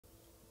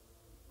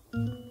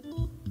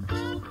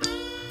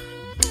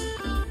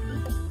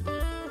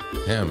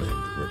Hammond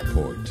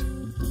Report.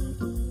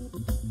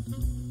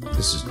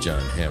 This is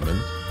Jon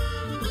Hammond,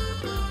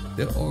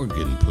 the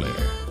organ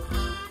player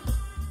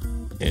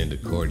and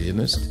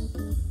accordionist,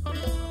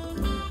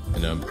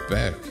 and I'm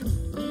back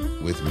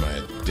with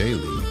my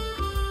daily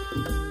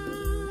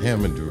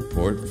Hammond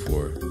Report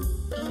for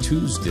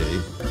Tuesday,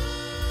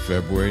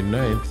 February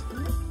 9th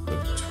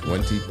of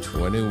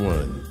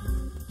 2021.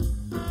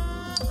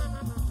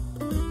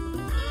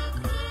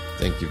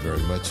 Thank you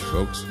very much,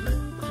 folks,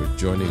 for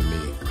joining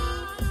me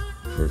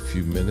for a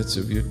few minutes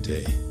of your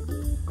day.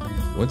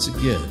 Once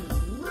again,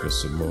 for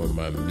some more of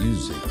my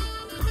music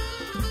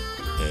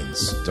and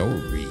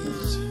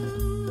stories.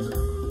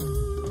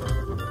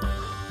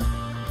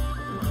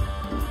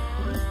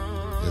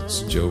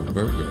 It's Joe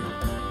Berger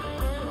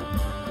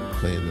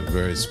playing a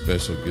very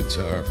special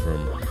guitar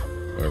from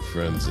our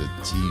friends at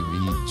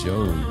TV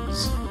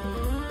Jones.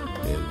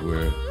 And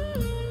we're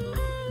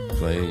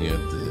playing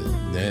at the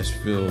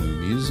Nashville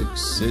Music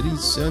City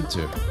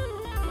Center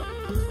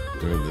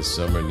during the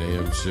Summer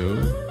NAMM Show,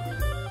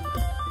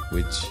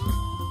 which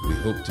we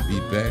hope to be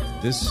back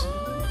this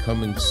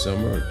coming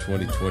summer of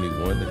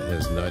 2021. It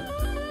has not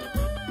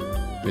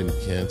been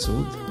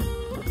canceled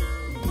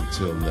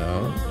until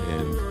now,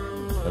 and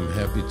I'm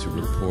happy to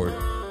report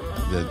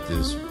that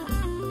this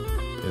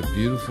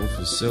beautiful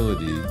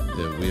facility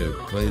that we have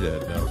played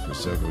at now for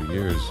several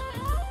years,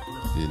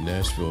 the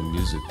Nashville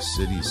Music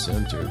City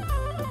Center,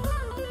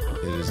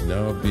 it is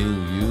now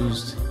being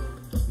used,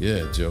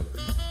 Joe,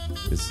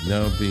 it's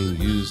now being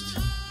used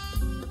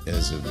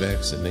as a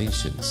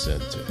vaccination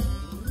center.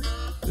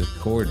 The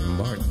Cord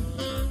Martin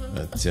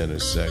on tenor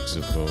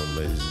saxophone,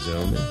 ladies and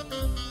gentlemen.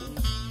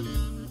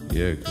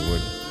 Yeah,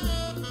 Cord.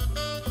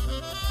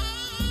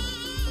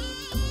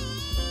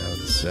 Out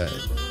of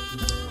sight.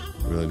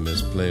 Really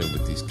miss playing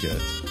with these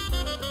cats.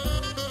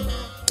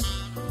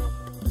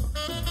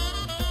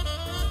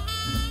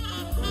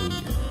 Oh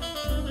yeah.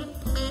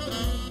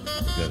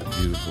 Got a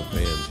beautiful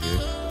band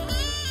here.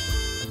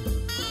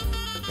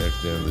 Back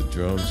there on the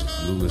drums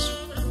is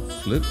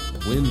Flip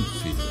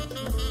Winfield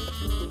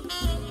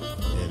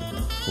and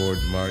Cord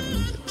Martin,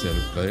 the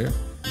tenor player,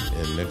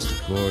 and next to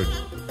Cord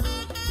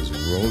is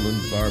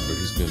Roland Barber.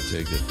 He's going to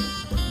take a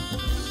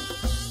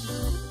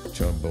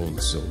trombone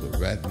solo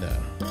right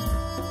now.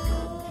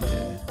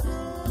 Yeah.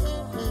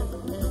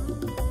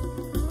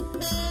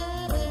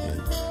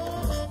 And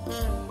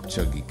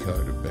Chuggy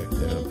Carter back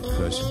there on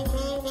percussion.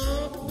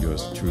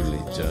 Yours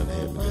truly, Jon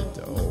Hammond at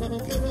the organ.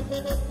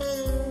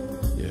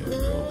 Yeah,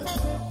 Roland.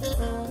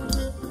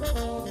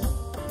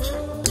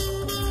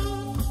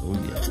 Oh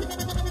yeah.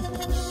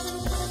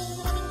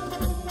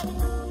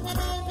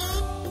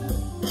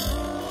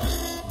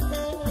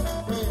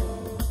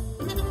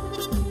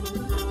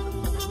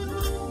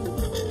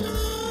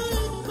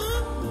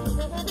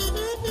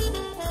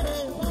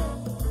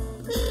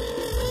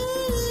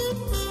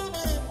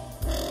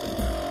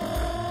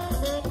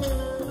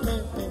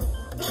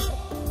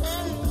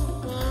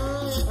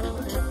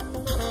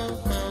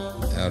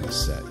 Out of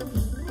sight.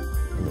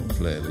 I'm gonna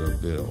play a little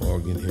bit of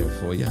organ here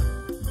for you.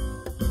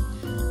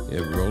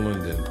 Yeah,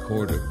 Roland and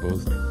Cord are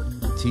both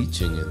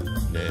teaching in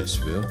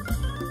Nashville,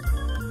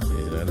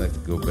 and I'd like to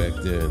go back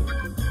there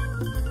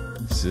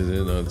and sit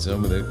in on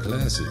some of their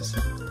classes.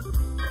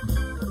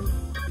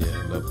 Yeah,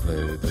 I love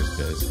playing with those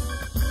guys.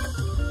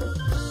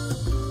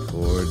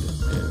 Cord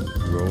and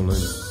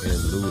Roland and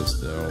Lewis,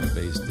 they're all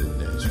based in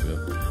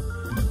Nashville.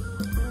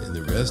 And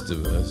the rest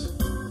of us,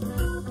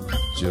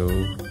 Joe,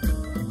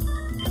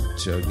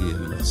 Chuggy,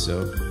 and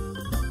myself,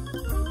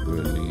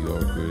 we're New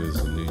Yorkers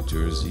in New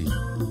Jersey.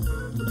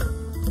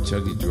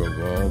 Chuggy drove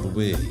all the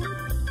way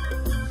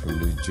from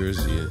New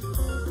Jersey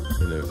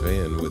in a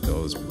van with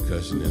all his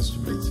percussion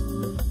instruments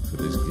for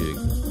this gig.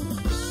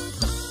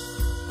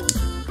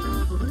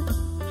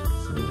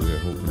 So we're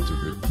hoping to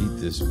repeat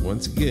this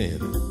once again.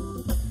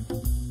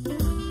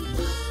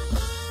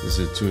 This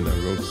is a tune I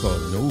wrote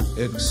called No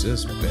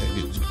X-Cess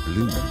Baggage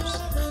Blues.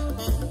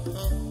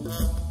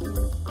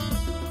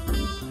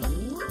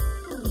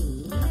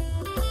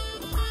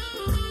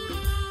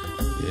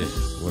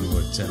 One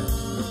more time.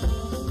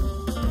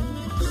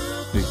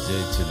 Big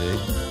day today.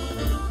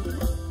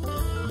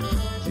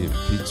 The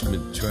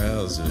impeachment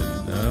trials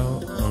are now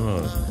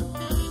on.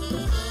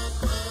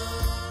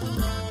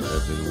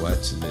 I've been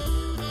watching it.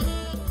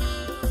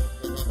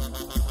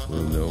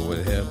 We'll know what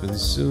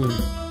happens soon.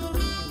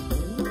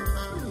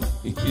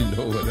 You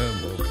know what I'm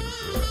hoping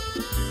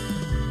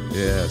for.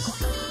 Yes.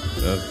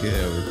 Okay,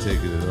 we're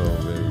taking it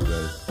home,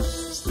 everybody.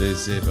 Stay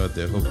safe out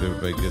there. Hope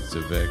everybody gets the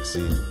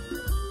vaccine.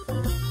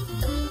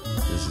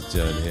 This is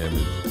Jon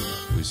Hammond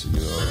wishing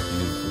you all a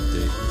beautiful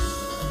day.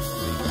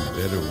 An even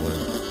better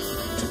one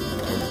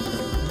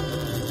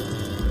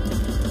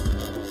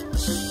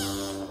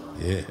tomorrow.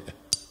 Yeah.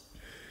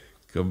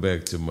 Come back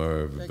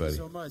tomorrow, everybody. Thank you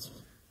so much.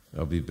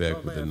 I'll be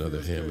back with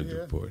another Hammond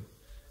Report.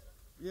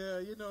 Yeah,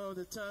 you know,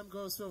 the time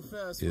goes so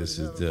fast. Yes,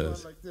 it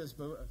does. Like this,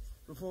 but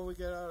before we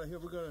get out of here,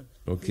 we're going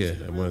to... Okay,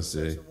 I want to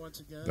say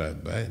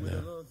bye-bye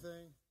now.